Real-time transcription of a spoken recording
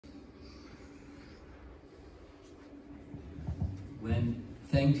when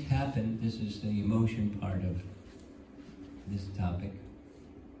things happen, this is the emotion part of this topic.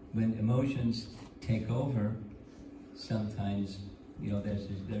 When emotions take over, sometimes, there's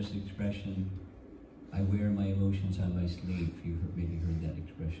the expression, I wear my emotions on my sleeve. You maybe heard that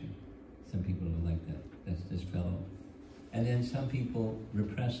expression. Some people don't like that. That's this fellow. And then some people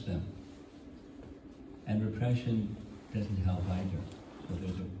repress them. And repression doesn't help either. So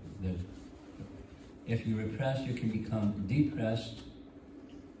if you repress, you can become depressed,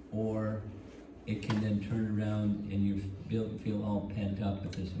 or it can then turn around and you feel all pent up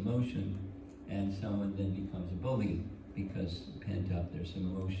with this emotion, and someone then becomes a bully because pent up, there's some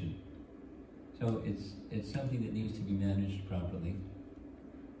emotion. So it's something that needs to be managed properly.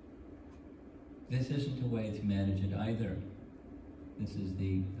 This isn't a way to manage it either. This is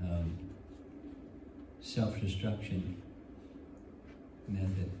the self-destruction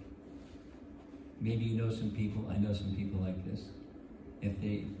method. Maybe you know some people, I know some people like this.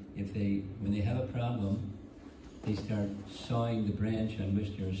 When they have a problem, they start sawing the branch on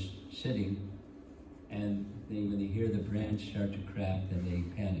which they're sitting, and when they hear the branch start to crack, then they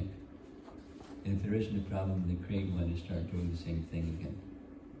panic. And if there isn't a problem, they create one and start doing the same thing again.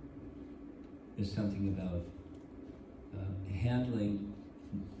 There's something about handling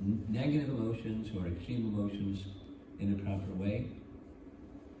negative emotions or extreme emotions in a proper way.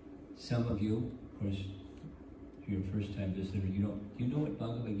 Some of you, of course, if you're a first-time visitor, do you know what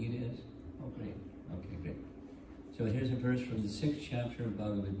Bhagavad Gita is? Oh, great. Okay, great. So here's a verse from the 6th chapter of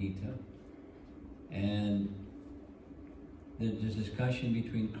Bhagavad Gita. And there's a discussion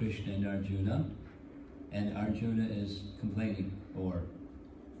between Krishna and Arjuna. And Arjuna is complaining, or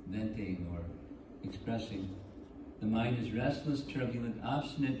venting, or expressing. The mind is restless, turbulent,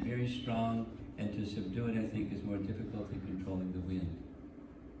 obstinate, very strong, and to subdue it, I think, is more difficult than controlling the wind.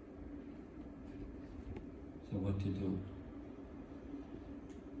 So what to do?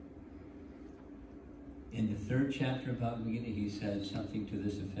 In the 3rd chapter of Bhagavad Gita, he said something to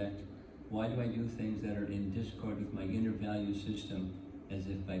this effect: why do I do things that are in discord with my inner value system, as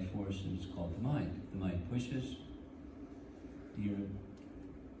if by force? And it's called the mind. The mind pushes. Your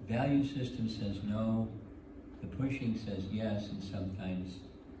value system says no. The pushing says yes, and sometimes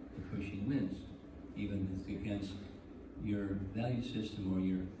the pushing wins, even if it's against your value system or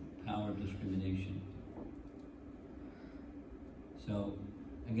your power of discrimination. So,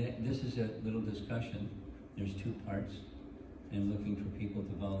 again, this is a little discussion. There's 2 parts. I'm looking for people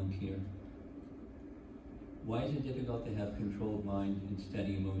to volunteer. Why is it difficult to have controlled mind and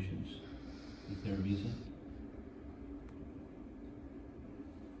steady emotions? Is there a reason?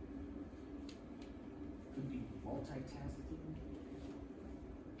 Could be multitasking.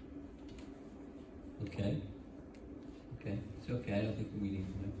 Okay. It's okay. I don't think we need a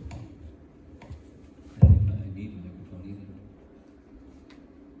microphone. I don't think I need a microphone either.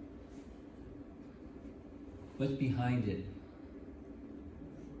 What's behind it?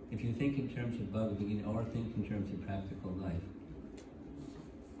 If you think in terms of Bhagavad Gita, or think in terms of practical life.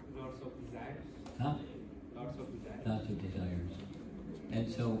 Lots of desires. Huh? Lots of desires. Lots of desires.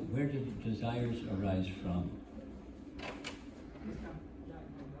 And so, where do desires arise from?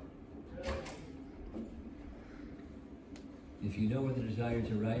 If you know where the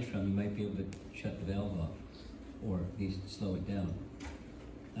desires arise from, you might be able to shut the valve off, or at least slow it down.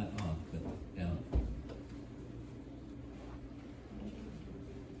 Not off, but down.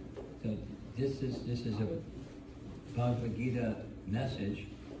 So this is a Bhagavad Gita message.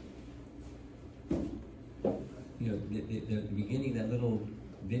 The beginning, that little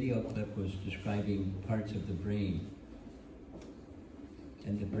video clip was describing parts of the brain,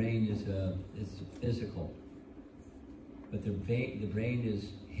 and the brain is physical, but the brain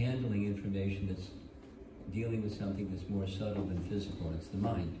is handling information that's dealing with something that's more subtle than physical. It's the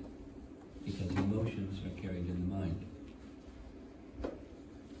mind, because emotions are carried in the mind.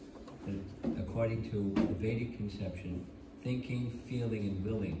 But according to the Vedic conception, thinking, feeling, and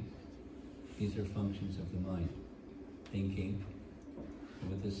willing, these are functions of the mind. Thinking,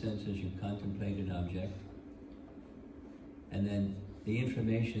 with the senses you contemplate an object, and then the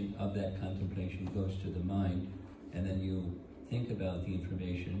information of that contemplation goes to the mind, and then you think about the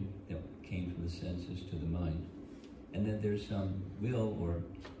information that came from the senses to the mind. And then there's some will, or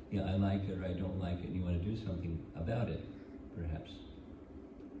I like it or I don't like it, and you want to do something about it, perhaps.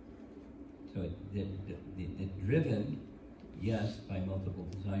 So it's driven, yes, by multiple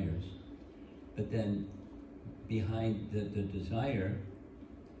desires, but then behind the desire,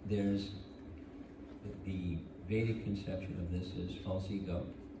 there's the Vedic conception of this is false ego.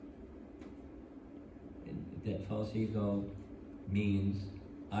 And that false ego means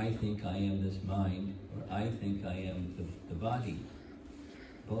I think I am this mind, or I think I am the body,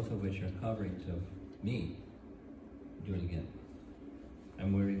 both of which are coverings of me. Do it again.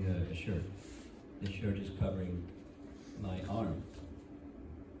 I'm wearing a shirt. The shirt is covering my arm.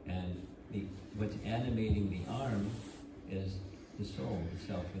 And what's animating the arm is the soul, the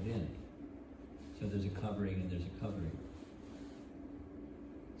self within. So there's a covering and there's a covering.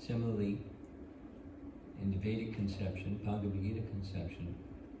 Similarly, in the Vedic conception, Bhagavad Gita conception,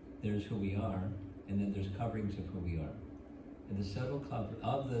 there's who we are, and then there's coverings of who we are. And the subtle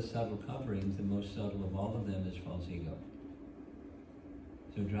subtle coverings, the most subtle of all of them is false ego.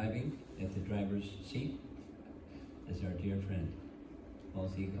 So driving at the driver's seat is our dear friend,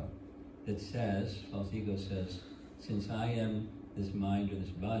 false ego. That says, false ego says, since I am this mind or this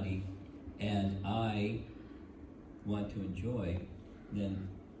body, and I want to enjoy, then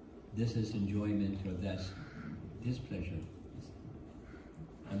this is enjoyment or that's displeasure. It's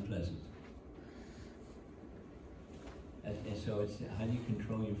unpleasant. And so it's, how do you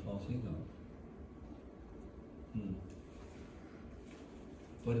control your false ego?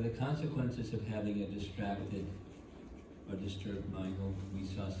 What are the consequences of having a distracted or disturbed mind? Well, we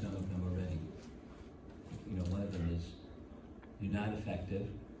saw some of them already. One of them is you're not effective,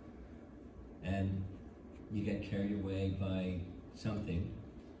 and you get carried away by something,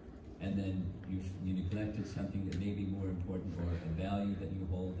 and then you neglected something that may be more important, or a value that you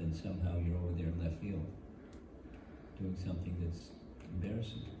hold, and somehow you're over there in left field, doing something that's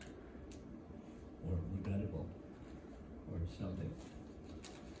embarrassing, or regrettable, or something.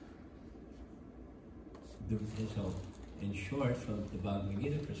 So, in short, from the Bhagavad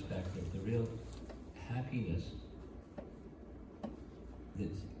Gita perspective, the real happiness,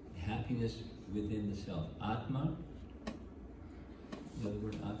 that's happiness within the self. Atma, you know the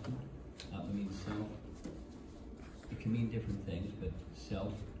word Atma? Atma means self. It can mean different things, but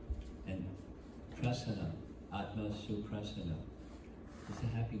self and prasana, Atma suprasana, is the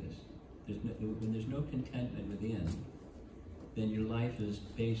happiness. When there's no contentment within, then your life is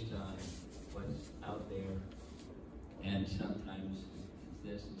based on what's out there, and sometimes it's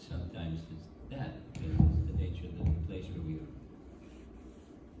this and sometimes it's that. It's the nature of the place where we are.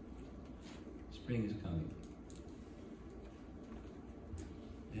 Spring is coming.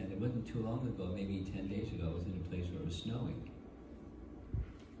 And it wasn't too long ago, maybe 10 days ago, I was in a place where it was snowing.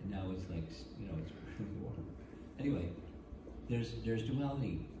 And now it's like, it's really warm. Anyway, there's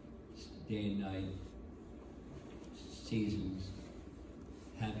duality. Day and night, seasons,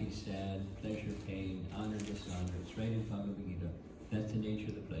 happy, sad, pleasure, pain, honor, dishonor. It's right in Bhagavad Gita. That's the nature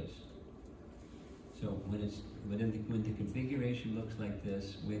of the place. So when the configuration looks like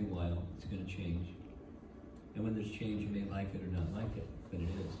this, wait a while, it's going to change. And when there's change, you may like it or not like it, but it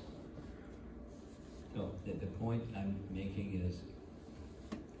is. So the point I'm making is,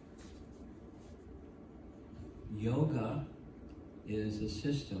 yoga is a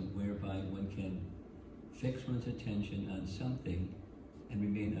system whereby one can fix one's attention on something and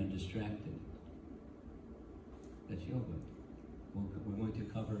remain undistracted. That's yoga. We're going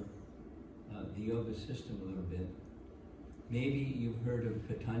to cover the yoga system a little bit. Maybe you've heard of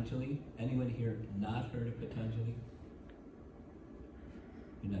Patanjali. Anyone here not heard of Patanjali?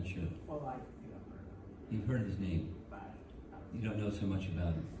 You're not sure? Well, You've heard of his name. You don't know so much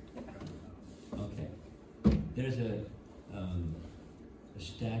about him. Okay. There's a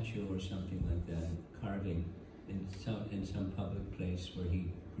statue or something like that, carving in some public place where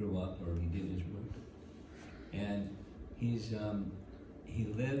he grew up or he did his work. And he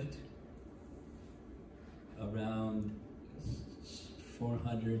lived around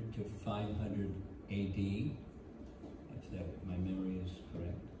 400 to 500 AD, if my memory is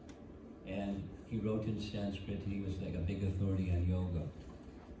correct. And he wrote in Sanskrit, and he was like a big authority on yoga.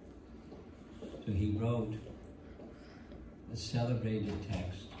 So he wrote a celebrated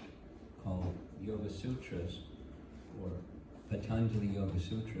text called Yoga Sutras, or Patanjali Yoga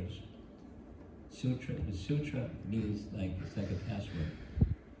Sutras. The sutra means it's like a password,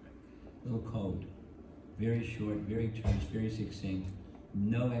 little code, very short, very terse, very succinct,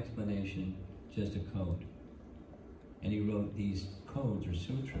 no explanation, just a code. And he wrote these codes or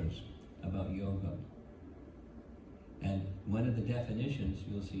sutras about yoga. And one of the definitions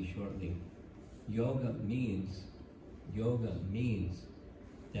you'll see shortly, yoga means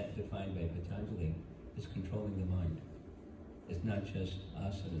that defined by Patanjali is controlling the mind. It's not just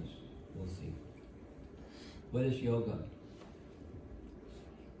asanas, we'll see. What is yoga?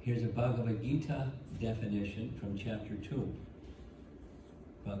 Here's a Bhagavad Gita definition from chapter 2.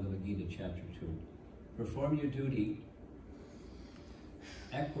 Bhagavad Gita chapter 2. Perform your duty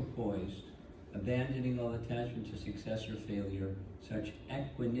equipoised abandoning all attachment to success or failure. Such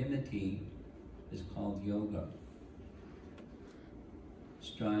equanimity is called yoga.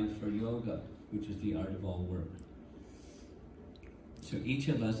 Strive for yoga, which is the art of all work. So each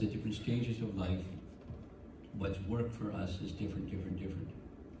of us at different stages of life, what's work for us is different.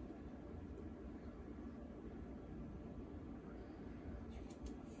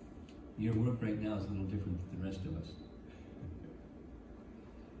 Your work right now is a little different than the rest of us.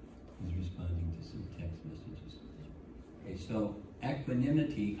 He's responding to some text messages. Okay, so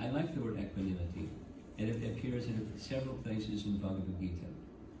equanimity, I like the word equanimity. It appears in several places in Bhagavad Gita.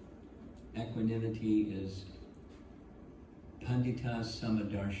 Equanimity is Pandita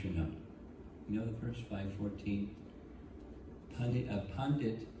Samadarshana. You know the verse 5:14? A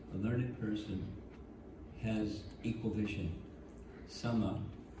pandit, a learned person, has equal vision. Sama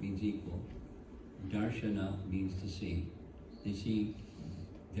means equal. Darshana means to see. They see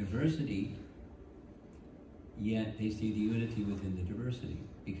diversity, yet they see the unity within the diversity,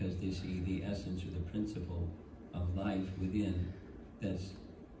 because they see the essence or the principle of life within. That's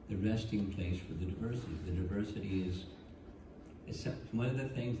the resting place for the diversity. The diversity is one of the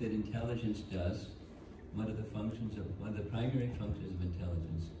things that intelligence does. One of the primary functions of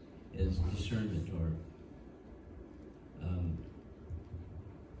intelligence is discernment, or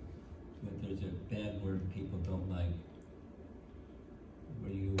there's a bad word people don't like,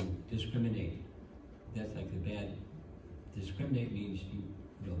 where you discriminate. That's like the bad. Discriminate means you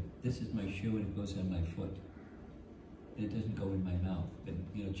know, this is my shoe and it goes on my foot. And it doesn't go in my mouth. But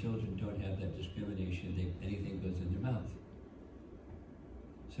children don't have that discrimination. Anything goes in their mouth.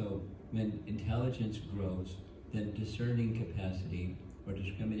 So when intelligence grows, then discerning capacity or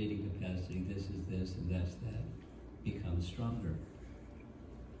discriminating capacity, this is this and that's that, becomes stronger.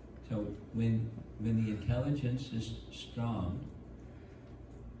 So when the intelligence is strong,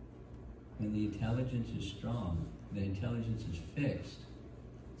 the intelligence is fixed,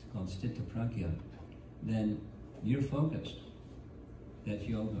 it's called Sthita Pragya, then you're focused. That's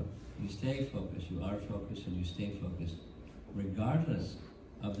yoga. You stay focused, you are focused, and you stay focused, regardless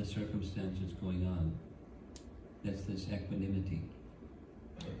of the circumstances going on. That's this equanimity.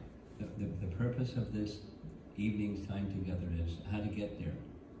 The purpose of this evening's time together is how to get there.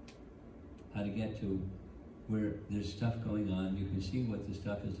 How to get to where there's stuff going on, you can see what the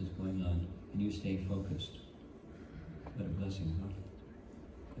stuff is that's going on, and you stay focused. What a blessing, huh?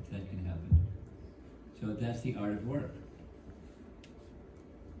 If that can happen. So that's the art of work.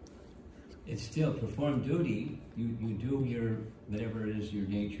 It's still perform duty. You do your, whatever it is your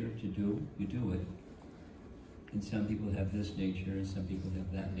nature to do, you do it. And some people have this nature and some people have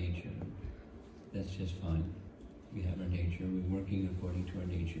that nature. That's just fine. We have our nature, we're working according to our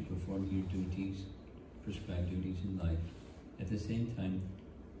nature, performing your duties, prescribed duties in life. At the same time,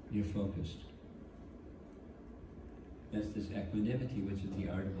 you're focused. That's this equanimity, which is the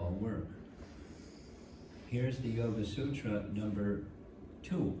art of all work. Here's the Yoga Sutra number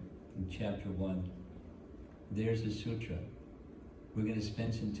 2 in chapter 1. There's the sutra. We're going to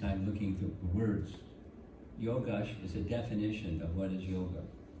spend some time looking at the words. Yogash is a definition of what is yoga.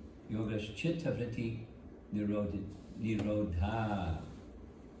 Yogash chitta vritti nirodha,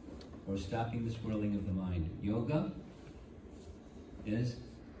 or stopping the swirling of the mind. Yoga is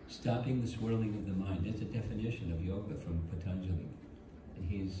stopping the swirling of the mind. That's a definition of yoga from Patanjali, and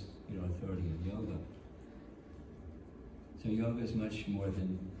he's authority in yoga. So yoga is much more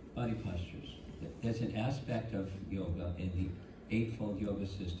than body postures. There's an aspect of yoga in the Eightfold Yoga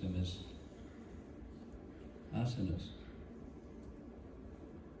system is asanas.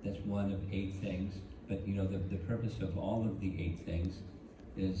 That's one of 8 things, but the purpose of all of the 8 things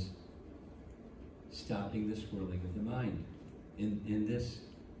is stopping the swirling of the mind. In this,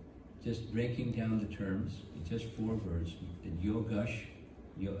 just breaking down the terms, just 4 words. Yogash,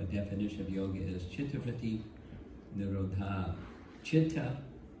 a definition of yoga is chitta vritti nirodha. Chitta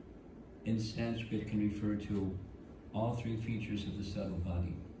in Sanskrit can refer to all 3 features of the subtle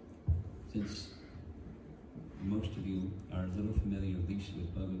body. Since most of you are a little familiar, at least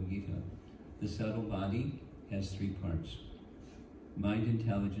with Bhagavad Gita, the subtle body has 3 parts: mind,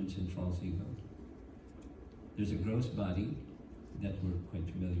 intelligence, and false ego. There's a gross body that we're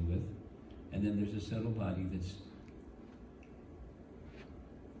quite familiar with, and then there's a subtle body that's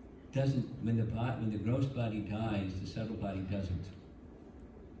doesn't. When the gross body dies, the subtle body doesn't.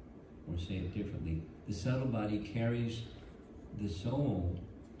 Or say it differently, the subtle body carries the soul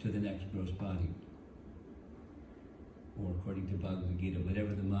to the next gross body. Or according to Bhagavad Gita,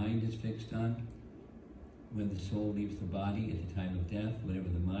 whatever the mind is fixed on, when the soul leaves the body at the time of death, whatever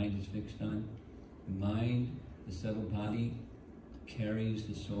the mind is fixed on, the mind, the subtle body, carries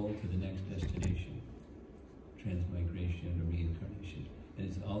the soul to the next destination, transmigration or reincarnation. And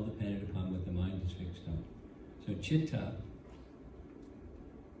it's all dependent upon what the mind is fixed on. So chitta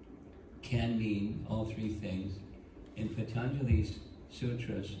can mean all three things. In Patanjali's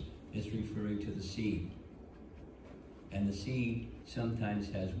sutras, it's referring to the sea. And the sea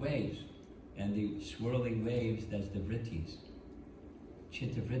sometimes has waves. And the swirling waves, that's the vrittis.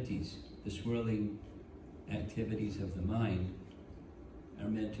 Chitta vrittis, the swirling activities of the mind, are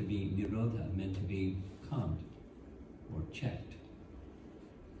meant to be nirodha, meant to be calmed or checked.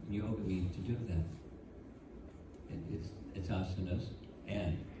 Yoga means to do that. It's asanas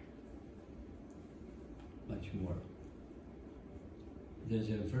and much more. There's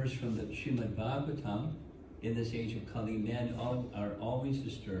a verse from the Srimad Bhagavatam. In this age of Kali, men are always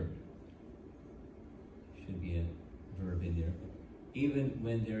disturbed. Should be a verb in there. Even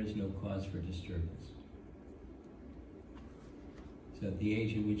when there is no cause for disturbance. So the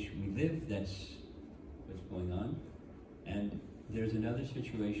age in which we live, that's what's going on. And there's another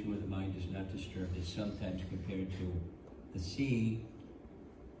situation where the mind is not disturbed. It's sometimes compared to the sea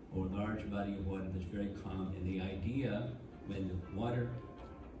or large body of water that's very calm. And the idea, when the water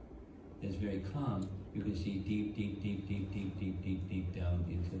is very calm, you can see deep, deep, deep, deep, deep, deep, deep, deep down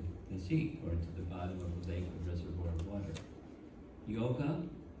into the sea or into the bottom of the lake or reservoir of water. Yoga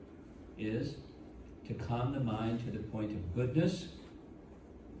is to calm the mind to the point of goodness,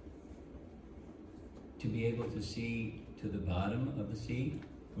 to be able to see to the bottom of the sea,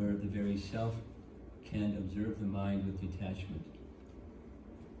 where the very self can observe the mind with detachment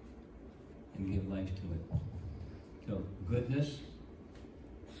and give life to it. So goodness,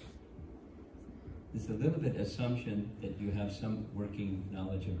 there's a little bit assumption that you have some working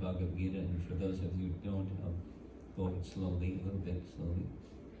knowledge of Bhagavad Gita, and for those of you who don't, I'll go slowly, a little bit slowly.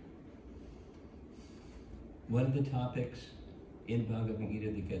 One of the topics in Bhagavad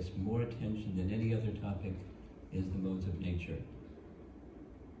Gita that gets more attention than any other topic is the modes of nature.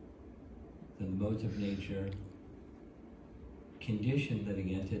 The modes of nature condition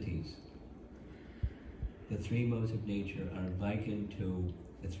living entities. The three modes of nature are likened to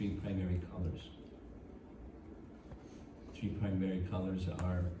the three primary colors. Three primary colors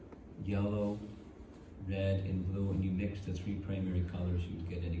are yellow, red, and blue, and you mix the three primary colors, you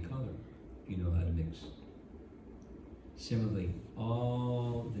get any color, if you know how to mix. Similarly,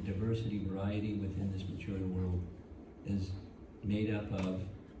 all the diversity, variety within this material world is made up of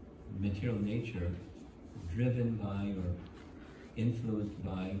material nature driven by or influenced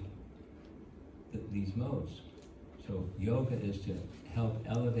by these modes. So yoga is to help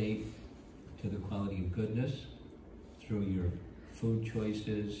elevate to the quality of goodness through your food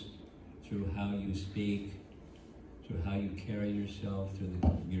choices, through how you speak, through how you carry yourself, through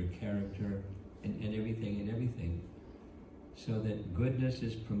your character, and everything. So that goodness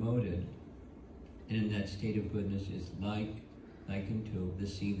is promoted, and in that state of goodness is likened to the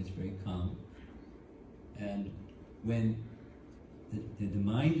sea that's very calm. And when the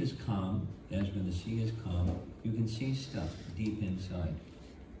mind is calm, as when the sea is calm, you can see stuff deep inside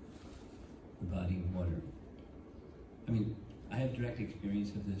the body of water. I mean, I have direct experience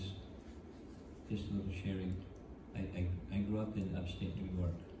of this, just a little sharing. I grew up in upstate New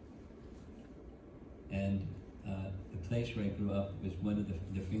York. And the place where I grew up was one of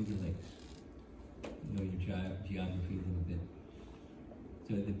the Finger Lakes. You know your geography a little bit.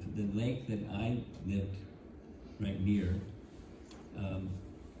 So the lake that I lived right near,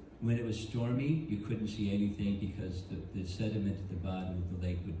 when it was stormy, you couldn't see anything because the sediment at the bottom of the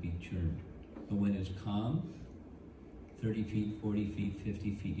lake would be churned. But when it was calm, 30 feet, 40 feet,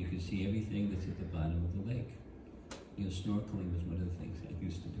 50 feet, you could see everything that's at the bottom of the lake. You know, snorkeling was one of the things I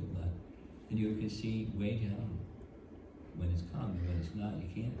used to do a lot. And you can see way down when it's calm, and when it's not, you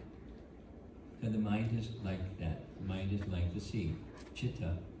can't. And the mind is like that. The mind is like the sea.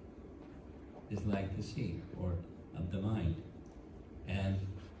 Chitta is like the sea, or of the mind. And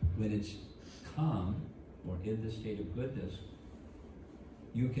when it's calm, or in the state of goodness,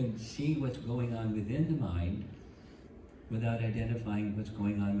 you can see what's going on within the mind without identifying what's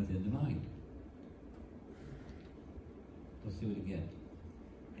going on within the mind. Let's do it again.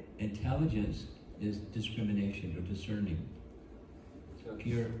 Intelligence is discrimination or discerning. So if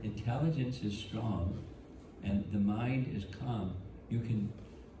your intelligence is strong and the mind is calm, you can,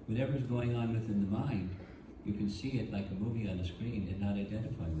 whatever's going on within the mind, you can see it like a movie on a screen and not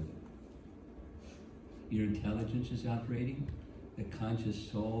identify with it. Your intelligence is operating, the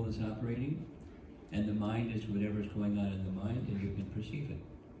conscious soul is operating, and the mind is whatever's going on in the mind, and you can perceive it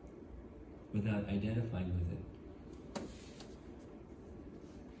without identifying with it.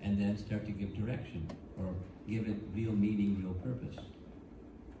 and then start to give direction or give it real meaning, real purpose.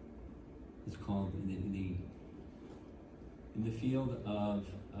 It's called in the field of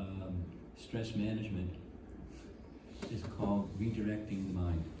stress management. It's called redirecting the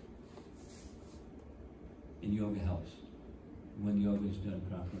mind. And yoga helps when yoga is done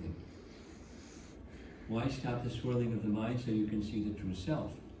properly. Why stop the swirling of the mind? So you can see the true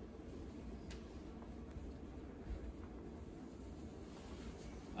self.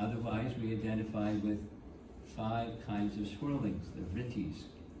 Otherwise, we identify with 5 kinds of swirlings, the vrittis,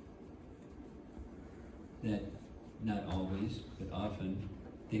 that not always, but often,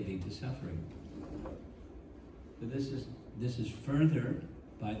 they lead to suffering. So this is further,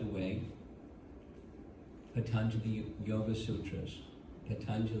 by the way, Patanjali Yoga Sutras.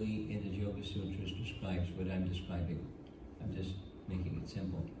 Patanjali in his Yoga Sutras describes what I'm describing. I'm just making it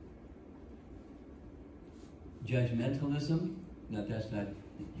simple. Judgmentalism, now that's not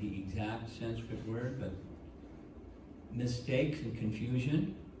the exact Sanskrit word, but mistakes and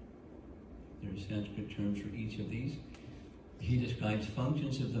confusion. There are Sanskrit terms for each of these. He describes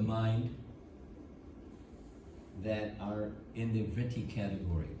functions of the mind that are in the vritti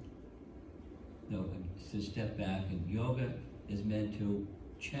category. No, to step back, and yoga is meant to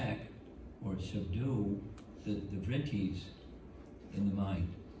check or subdue the vrittis in the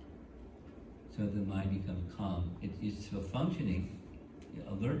mind, so the mind becomes calm. It's still functioning,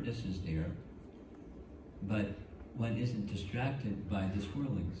 alertness is there, but one isn't distracted by the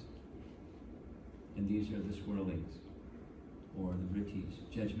swirlings. And these are the swirlings, or the vrittis.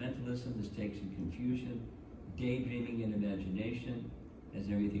 Judgmentalism, mistakes and confusion, daydreaming and imagination has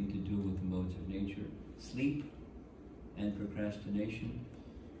everything to do with the modes of nature. Sleep and procrastination.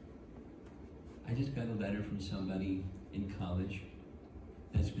 I just got a letter from somebody in college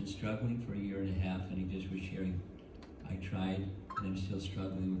that's been struggling for a year and a half, and he just was sharing, I tried and I'm still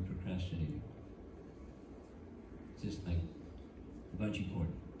struggling with procrastinating. It's just like a bungee cord.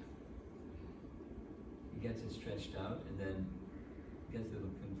 He gets it stretched out and then gets a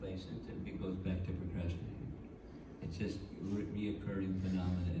little complacent and it goes back to procrastinating. It's just a reoccurring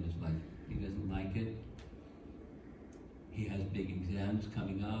phenomena in his life. He doesn't like it. He has big exams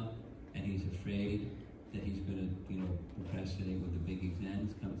coming up, and he's afraid that he's going to, procrastinate with the big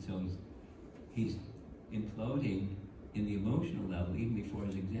exams coming. So he's imploding in the emotional level even before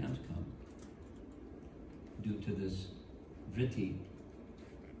his exams come, due to this vritti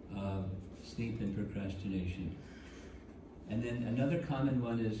of sleep and procrastination. And then another common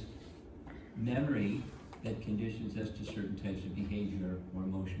one is memory that conditions us to certain types of behavior or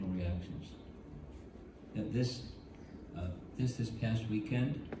emotional reactions. Now this past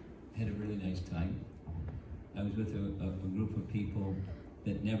weekend, I had a really nice time. I was with a group of people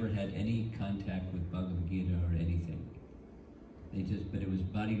that never had any contact with Bhagavad Gita or anything. But it was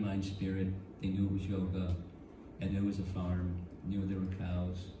body, mind, spirit. They knew it was yoga, and there was a farm, knew there were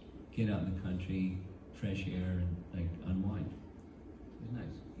cows, get out in the country, fresh air, and unwind. It was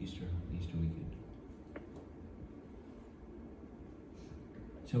nice, Easter weekend.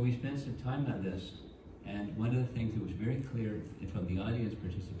 So we spent some time on this, and one of the things that was very clear from the audience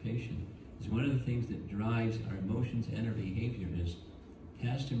participation is one of the things that drives our emotions and our behavior is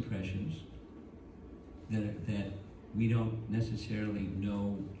past impressions that we don't necessarily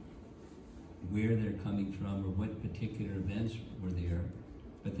know where they're coming from or what particular events were there,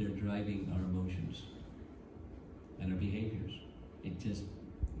 but they're driving our emotions and our behaviors. It just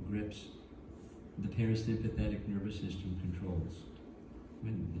grips. The parasympathetic nervous system controls.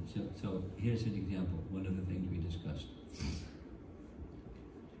 So here's an example, one of the things we discussed.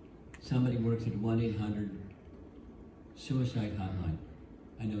 Somebody works at 1-800 suicide hotline.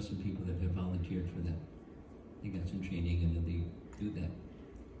 I know some people that have volunteered for that. They got some training and then they do that.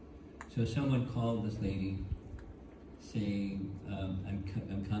 So someone called this lady saying,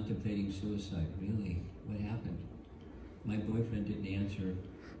 I'm contemplating suicide. Really? What happened? My boyfriend didn't answer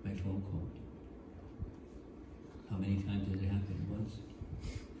my phone call. How many times did it happen? Once.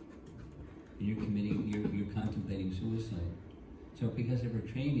 And you're contemplating suicide. So because of her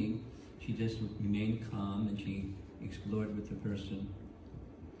training, she just remained calm and she explored with the person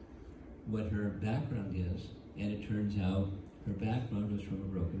what her background is, and it turns out her background was from a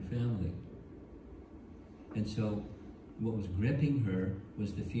broken family. And so what was gripping her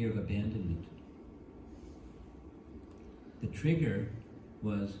was the fear of abandonment. The trigger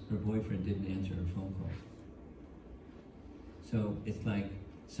was her boyfriend didn't answer her phone call. So it's like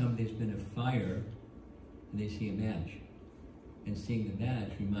somebody's been a fire and they see a match. And seeing the match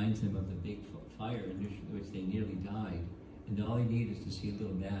reminds them of the big fire in which they nearly died. And all they need is to see a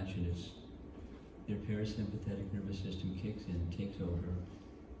little match, and their parasympathetic nervous system kicks in, takes over,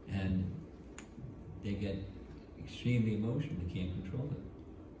 and they get extremely emotional, they can't control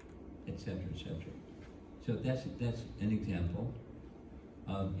it, etc., etc. So that's an example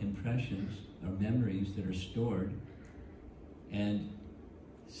of impressions or memories that are stored, and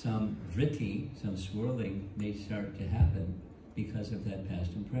some vritti, some swirling, may start to happen because of that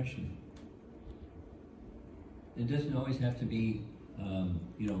past impression. It doesn't always have to be,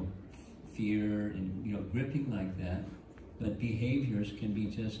 fear and, gripping like that, but behaviors can be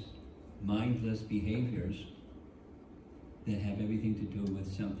just mindless behaviors that have everything to do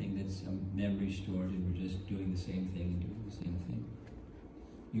with something that's a memory stored, and we're just doing the same thing and doing the same thing.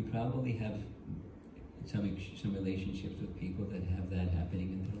 You probably have some relationships with people that have that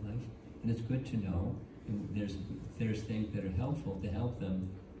happening in their life, and it's good to know. And there's things that are helpful to help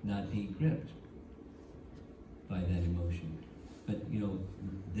them not be gripped by that emotion. But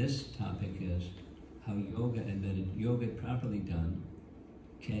this topic is how yoga, and that yoga properly done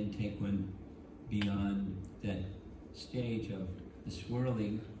can take one beyond that stage of the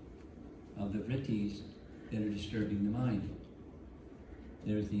swirling of the vrittis that are disturbing the mind.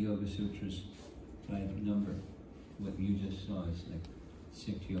 There's the Yoga Sutras by number. What you just saw is like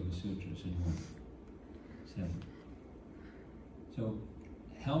 6 Yoga Sutras in one. 7. So,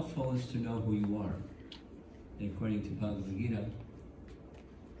 helpful is to know who you are. And according to Bhagavad Gita,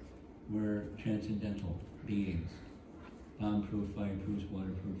 we're transcendental beings. Bomb-proof, fire-proof,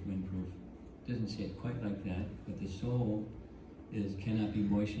 waterproof, windproof. It doesn't say it quite like that, but the soul cannot be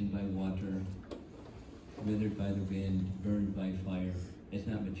moistened by water, withered by the wind, burned by fire. It's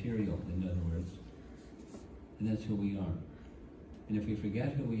not material, in other words. And that's who we are. And if we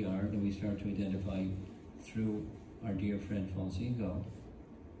forget who we are, then we start to identify through our dear friend false ego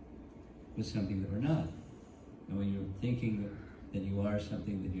with something that we're not. And when you're thinking that you are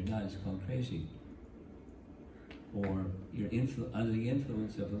something that you're not, it's called crazy. Or you're under the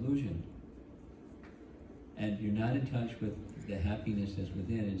influence of illusion. And you're not in touch with the happiness that's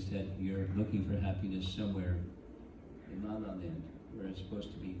within. Instead, you're looking for happiness somewhere in La La Land, where it's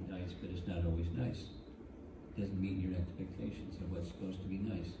supposed to be nice, but it's not always nice. It doesn't meet your expectations of what's supposed to be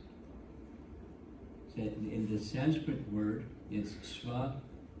nice. So in the Sanskrit word, it's sva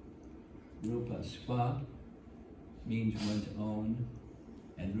rupa. Sva means one's own,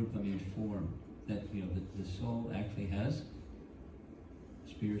 and rupa means form. That the soul actually has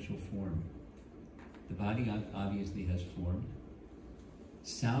spiritual form. The body obviously has form.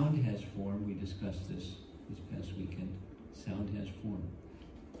 Sound has form. We discussed this past weekend. Sound has form.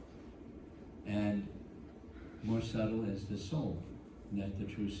 And more subtle is the soul, not the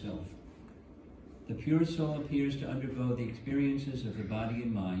true self. The pure soul appears to undergo the experiences of the body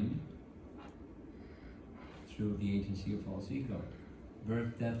and mind through the agency of false ego.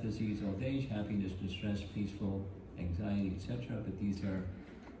 Birth, death, disease, old age, happiness, distress, peaceful, anxiety, etc. But these are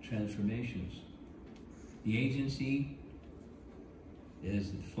transformations. The agency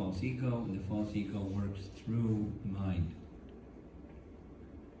is the false ego, and the false ego works through the mind.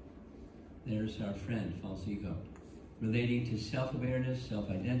 There's our friend, false ego. Relating to self-awareness,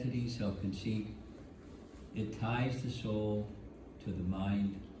 self-identity, self-conceit, it ties the soul to the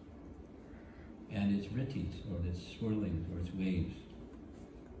mind and its vrittis, or its swirlings, or its waves.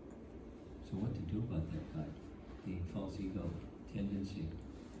 So what to do about that guy? The false ego tendency.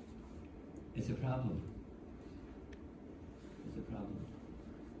 It's a problem. It's a problem.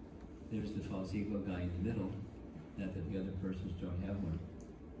 There's the false ego guy in the middle, not that the other persons don't have one.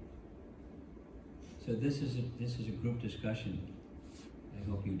 So this is a group discussion. I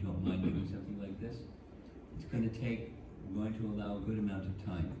hope you don't mind doing something like this. We're going to allow a good amount of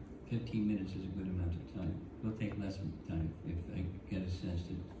time. 15 minutes is a good amount of time. We'll take less time if I get a sense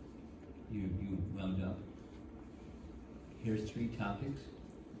that you wound up. Here's 3 topics.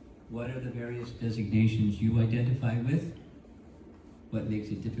 What are the various designations you identify with? What makes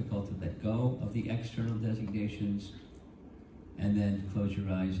it difficult to let go of the external designations? And then close your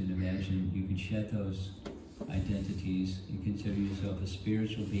eyes and imagine you can shed those identities and consider yourself a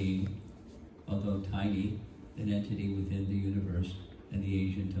spiritual being, although tiny, an entity within the universe and the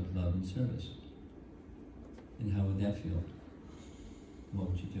agent of love and service. And how would that feel?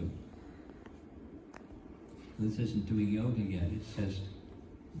 What would you do? This isn't doing yoga yet, it's just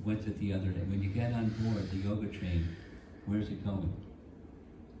what's at the other end. When you get on board the yoga train, where's it going?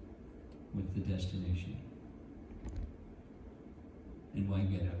 What's the destination? And why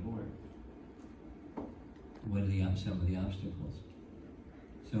get on board? What are some of the obstacles?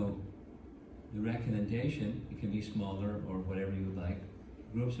 So the recommendation, it can be smaller or whatever you would like.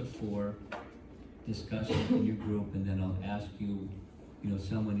 Groups of 4, discuss it in your group, and then I'll ask you,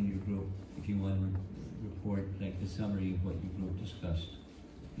 someone in your group, if you want to report like the summary of what your group discussed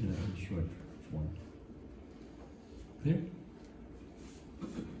in short form. Clear?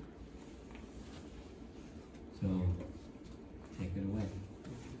 So, take it away.